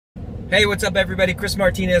Hey, what's up everybody? Chris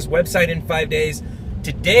Martinez, Website in 5 Days.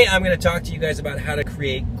 Today I'm going to talk to you guys about how to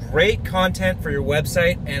create great content for your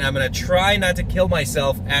website, and I'm going to try not to kill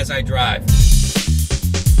myself as I drive.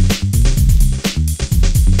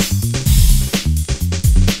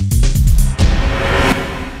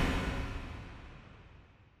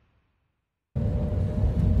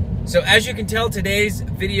 So as you can tell, today's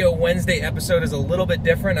Video Wednesday episode is a little bit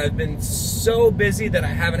different. I've been so busy that I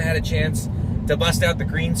haven't had a chance to bust out the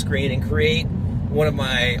green screen and create one of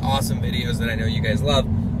my awesome videos that I know you guys love.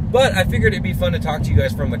 But I figured it'd be fun to talk to you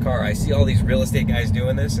guys from the car. I see all these real estate guys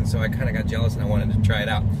doing this, and so I kind of got jealous and I wanted to try it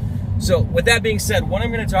out. So with that being said, what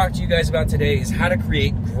I'm going to talk to you guys about today is how to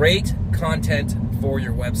create great content for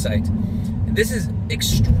your website. And this is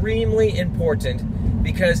extremely important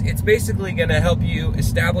because it's basically going to help you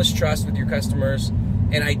establish trust with your customers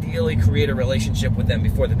and ideally create a relationship with them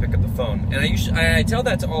before they pick up the phone. And I tell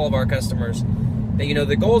that to all of our customers, that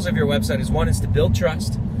the goals of your website is, one is to build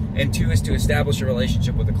trust, and two is to establish a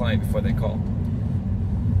relationship with the client before they call.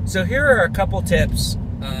 So here are a couple tips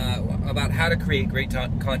about how to create great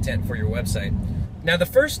content for your website. Now the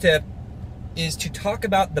first tip is to talk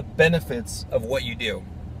about the benefits of what you do.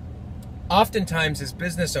 Oftentimes as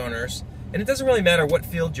business owners, and it doesn't really matter what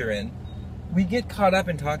field you're in, we get caught up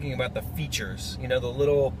in talking about the features, the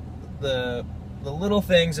little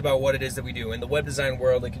things about what it is that we do. In the web design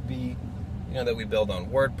world, it could be, that we build on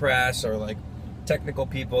WordPress, or like technical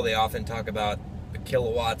people, they often talk about the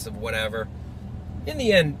kilowatts of whatever. In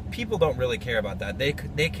the end, people don't really care about that. They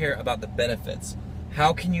care about the benefits.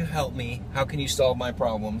 How can you help me? How can you solve my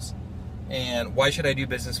problems? And why should I do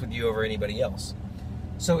business with you over anybody else?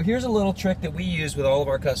 So here's a little trick that we use with all of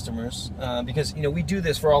our customers, because we do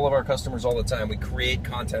this for all of our customers all the time. We create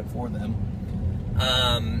content for them.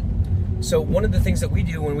 So one of the things that we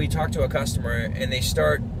do when we talk to a customer and they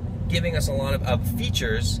start giving us a lot of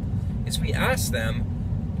features is we ask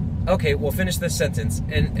them, okay, well, finish this sentence,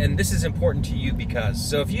 and this is important to you because.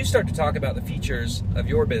 So if you start to talk about the features of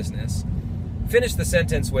your business, finish the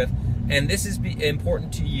sentence with, and this is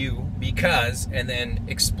important to you because, and then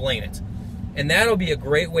explain it. And that'll be a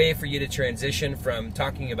great way for you to transition from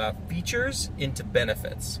talking about features into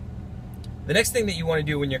benefits. The next thing that you want to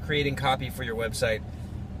do when you're creating copy for your website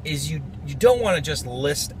is you don't want to just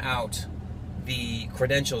list out the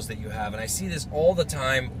credentials that you have. And I see this all the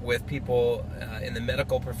time with people in the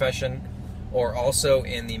medical profession, or also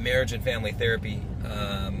in the marriage and family therapy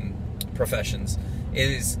professions,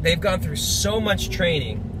 is they've gone through so much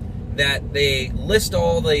training that they list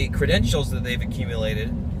all the credentials that they've accumulated,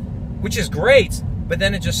 which is great, but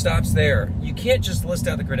then it just stops there. You can't just list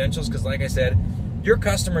out the credentials because, like I said, your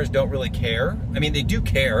customers don't really care. I mean, they do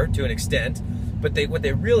care to an extent, but what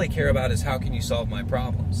they really care about is, how can you solve my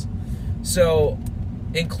problems? So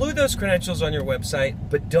include those credentials on your website,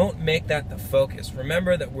 but don't make that the focus.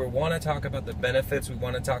 Remember that we want to talk about the benefits. We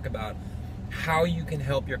want to talk about how you can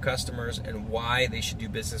help your customers and why they should do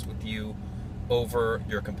business with you over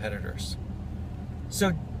your competitors.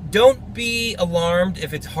 So don't be alarmed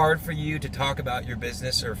if it's hard for you to talk about your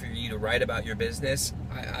business or for you to write about your business.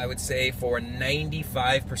 I would say for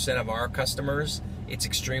 95% of our customers, it's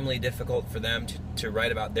extremely difficult for them to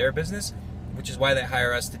write about their business, which is why they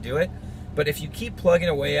hire us to do it. But if you keep plugging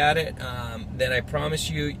away at it, then I promise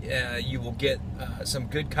you, you will get some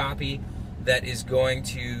good copy that is going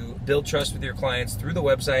to build trust with your clients through the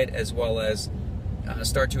website, as well as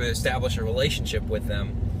start to establish a relationship with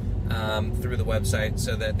them through the website,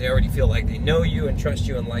 so that they already feel like they know you and trust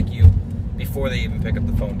you and like you before they even pick up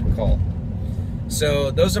the phone to call.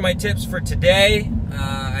 So those are my tips for today.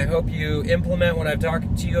 I hope you implement what I've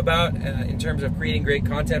talked to you about in terms of creating great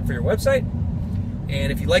content for your website. And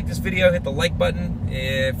if you like this video, hit the like button.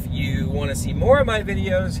 If you want to see more of my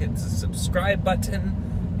videos, hit the subscribe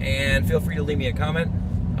button, and feel free to leave me a comment.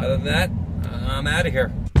 Other than that, I'm out of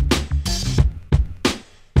here.